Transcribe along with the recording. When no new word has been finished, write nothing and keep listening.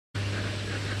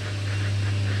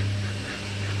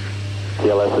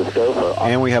TLS is go for...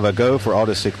 And we have a go for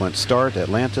auto sequence start.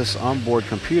 Atlantis onboard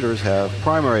computers have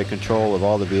primary control of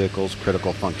all the vehicle's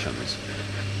critical functions.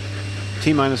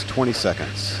 T-minus 20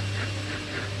 seconds.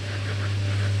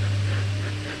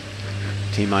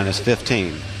 T-minus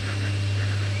 15.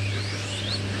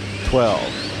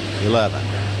 12, 11,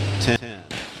 10,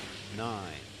 9,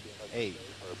 8,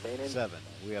 7.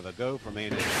 We have a go for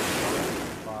main engine.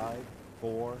 5,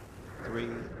 4, 3,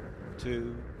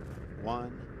 2,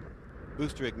 1.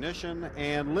 Booster ignition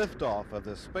and liftoff of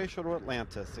the Space Shuttle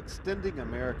Atlantis, extending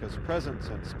America's presence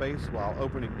in space while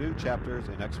opening new chapters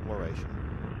in exploration.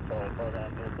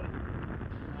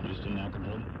 Houston now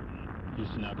controlling.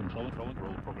 Houston now controlling.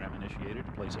 Roll program initiated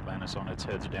to place Atlantis on its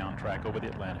heads down track over the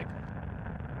Atlantic.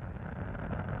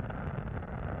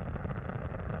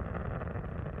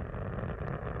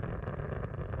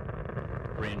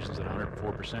 Engines at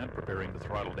 104%, preparing to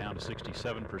throttle down to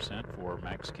 67% for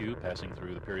max Q, passing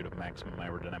through the period of maximum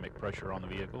aerodynamic pressure on the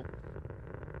vehicle.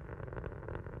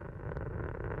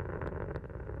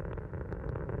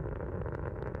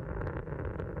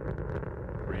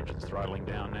 Engines throttling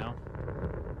down now.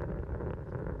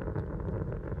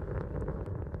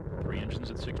 3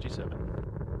 engines at 67.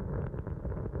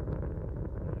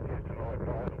 Houston,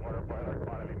 water boiler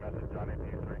quantity message on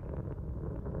AT3.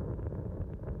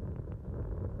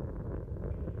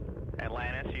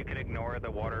 Atlantis, you can ignore the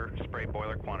water spray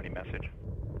boiler quantity message.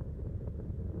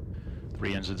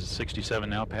 3 engines at 67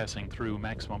 now, passing through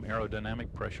maximum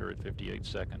aerodynamic pressure at 58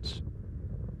 seconds.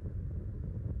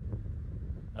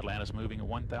 Atlantis moving at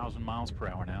 1,000 miles per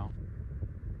hour now.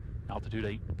 Altitude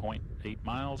 8.8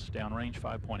 miles, downrange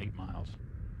 5.8 miles.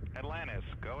 Atlantis,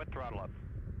 go at throttle up.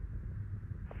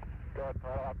 Go at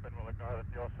throttle up and we'll ignore the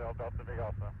fuel cell Delta V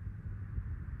also.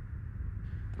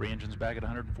 3 engines back at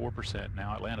 104%.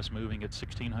 Now Atlantis moving at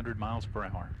 1,600 miles per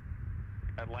hour.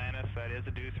 Atlantis, that is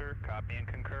a deucer. Copy and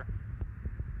concur.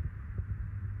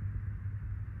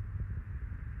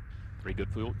 3 good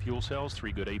fuel cells,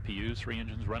 3 good APUs, 3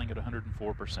 engines running at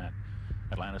 104%.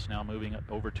 Atlantis now moving at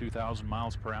over 2,000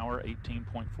 miles per hour,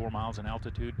 18.4 miles in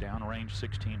altitude, downrange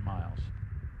 16 miles.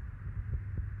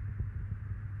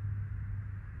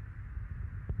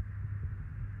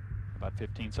 About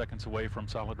 15 seconds away from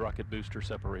solid rocket booster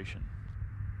separation.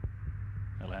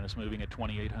 Atlantis moving at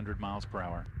 2,800 miles per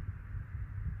hour.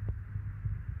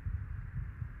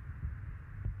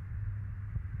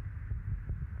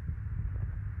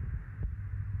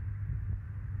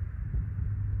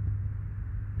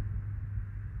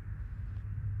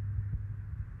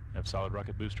 Have solid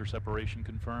rocket booster separation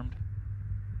confirmed.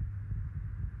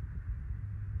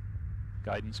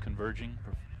 Guidance converging.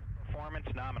 Performance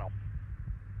nominal.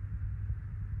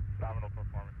 Nominal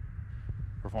performance.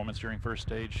 Performance during first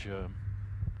stage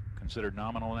considered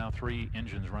nominal now. 3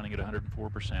 engines running at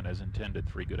 104% as intended.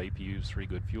 3 good APUs, 3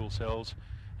 good fuel cells.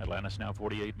 Atlantis now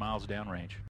 48 miles downrange.